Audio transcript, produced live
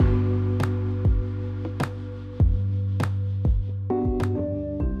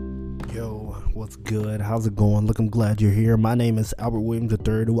What's good? How's it going? Look, I'm glad you're here. My name is Albert Williams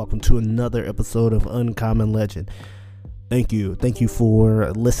III. Welcome to another episode of Uncommon Legend. Thank you. Thank you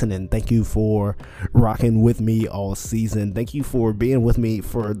for listening. Thank you for rocking with me all season. Thank you for being with me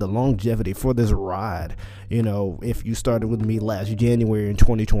for the longevity, for this ride. You know, if you started with me last January in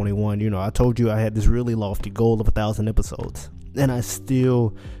 2021, I told you I had this really lofty goal of 1,000 episodes, and I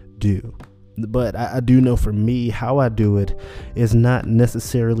still do. But I do know for me, how I do it is not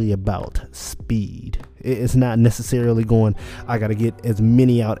necessarily about speed. It's not necessarily going, I got to get as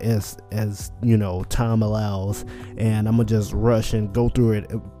many out as time allows, and I'm going to just rush and go through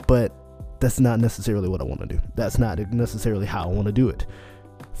it. But that's not necessarily what I want to do. That's not necessarily how I want to do it.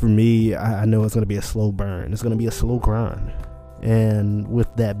 For me, I know it's going to be a slow burn. It's going to be a slow grind. And with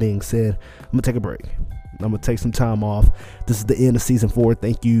that being said, I'm going to take a break. I'm going to take some time off. This is the end of season 4.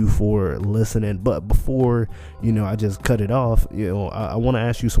 Thank you for listening. But before, I just cut it off, I want to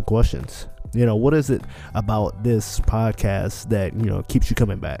ask you some questions. What is it about this podcast that, keeps you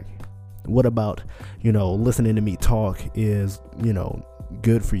coming back? What about, listening to me talk is,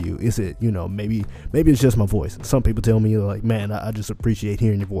 good for you? Is it, maybe it's just my voice. Some people tell me like, man, I just appreciate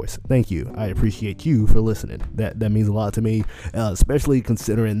hearing your voice. Thank you. I appreciate you for listening. That means a lot to me, especially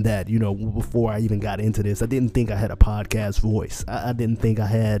considering that, before I even got into this, I didn't think I had a podcast voice. I didn't think I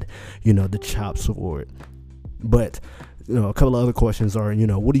had, the chops for it. But, a couple of other questions are,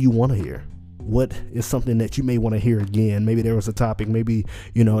 what do you want to hear? What is something that you may want to hear again? Maybe there was a topic, maybe,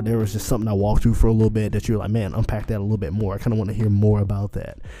 there was just something I walked through for a little bit that you're like, man, unpack that a little bit more. I kind of want to hear more about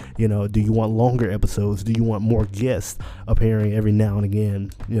that. Do you want longer episodes? Do you want more guests appearing every now and again?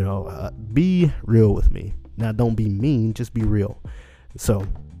 Be real with me. Now, don't be mean, just be real. So,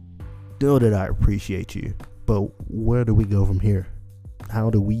 know that I appreciate you. But where do we go from here? How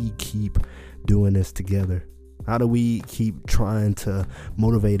do we keep doing this together? How do we keep trying to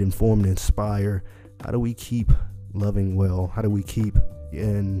motivate, inform, and inspire? How do we keep loving well? How do we keep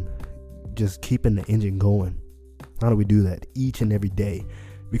and just keeping the engine going? How do we do that each and every day?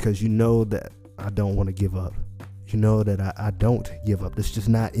 Because that I don't want to give up. That I don't give up. It's just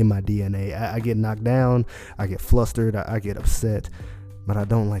not in my DNA. I get knocked down. I get flustered. I get upset. But I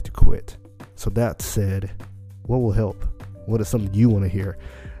don't like to quit. So that said, what will help? What is something you want to hear?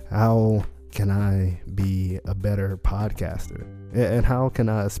 How can I be a better podcaster? And how can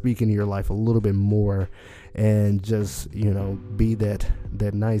I speak into your life a little bit more and just, be that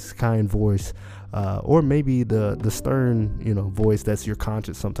nice, kind voice, or maybe the stern, voice that's your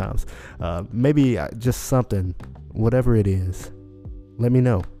conscience sometimes. Maybe just something, whatever it is, let me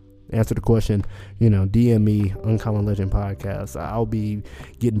know. Answer the question, DM me, Uncommon Legend Podcast. I'll be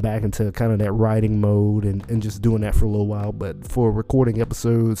getting back into kind of that writing mode and just doing that for a little while. But for recording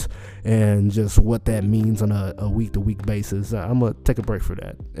episodes and just what that means on a week-to-week basis, I'm going to take a break for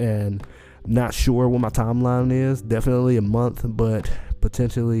that. And not sure what my timeline is. Definitely a month, but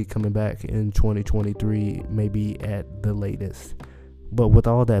potentially coming back in 2023, maybe at the latest. But with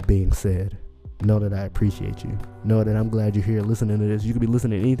all that being said, know that I appreciate you. Know that I'm glad you're here listening to this. You could be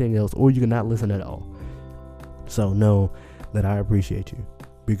listening to anything else, or you could not listen at all. So know that I appreciate you.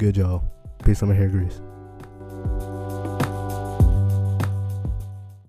 Be good, y'all. Peace on my hair grease.